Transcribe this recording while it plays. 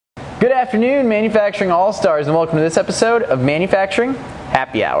Good afternoon, Manufacturing All-Stars, and welcome to this episode of Manufacturing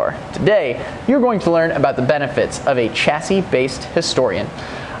Happy Hour. Today, you're going to learn about the benefits of a chassis-based historian.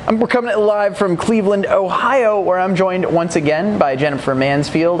 We're coming live from Cleveland, Ohio, where I'm joined once again by Jennifer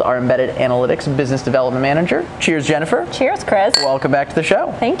Mansfield, our Embedded Analytics Business Development Manager. Cheers, Jennifer. Cheers, Chris. Welcome back to the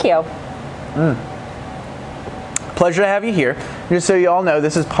show. Thank you. Pleasure to have you here. Just so you all know,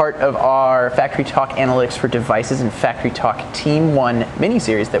 this is part of our FactoryTalk Analytics for Devices and FactoryTalk Team 1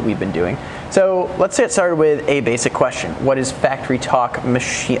 mini-series that we've been doing. So let's get started with a basic question. What is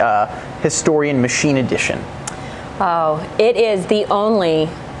FactoryTalk Historian Machine Edition? Oh, it is the only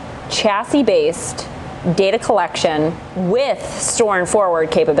chassis-based data collection with store and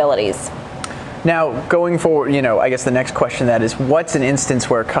forward capabilities. Now, going forward, I guess the next question that is, what's an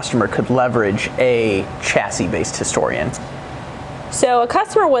instance where a customer could leverage a chassis-based historian? So a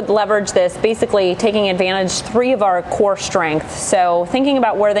customer would leverage this basically taking advantage of 3 of our core strengths. So thinking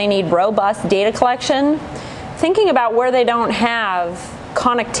about where they need robust data collection, thinking about where they don't have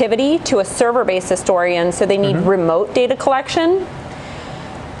connectivity to a server-based historian, so they need remote data collection,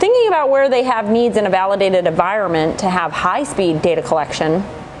 thinking about where they have needs in a validated environment to have high-speed data collection.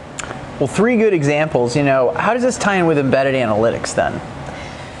 Well, 3 good examples. How does this tie in with embedded analytics then?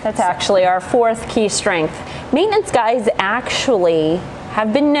 That's actually our 4th key strength. Maintenance guys actually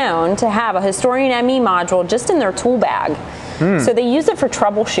have been known to have a Historian ME module just in their tool bag. So they use it for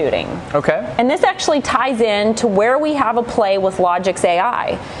troubleshooting. Okay. And this actually ties in to where we have a play with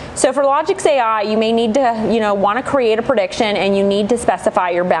LogixAI. So for LogixAI, you may need to, want to create a prediction and you need to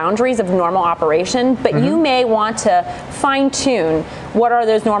specify your boundaries of normal operation, but you may want to fine-tune what are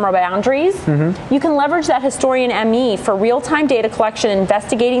those normal boundaries. You can leverage that Historian ME for real-time data collection,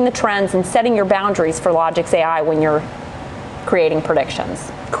 investigating the trends, and setting your boundaries for LogixAI when you're creating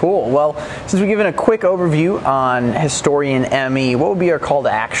predictions. Cool. Well, since we've given a quick overview on Historian ME, what would be our call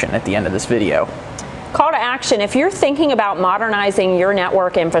to action at the end of this video? Call to action, if you're thinking about modernizing your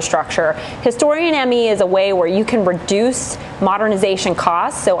network infrastructure, Historian ME is a way where you can reduce modernization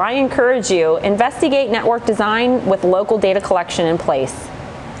costs. So I encourage you, investigate network design with local data collection in place.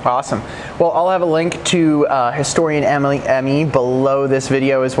 Awesome. Well, I'll have a link to Historian ME below this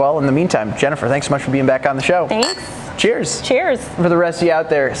video as well. In the meantime, Jennifer, thanks so much for being back on the show. Thanks. Cheers. Cheers. For the rest of you out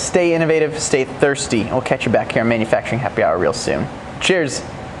there, stay innovative, stay thirsty. We'll catch you back here on Manufacturing Happy Hour real soon. Cheers.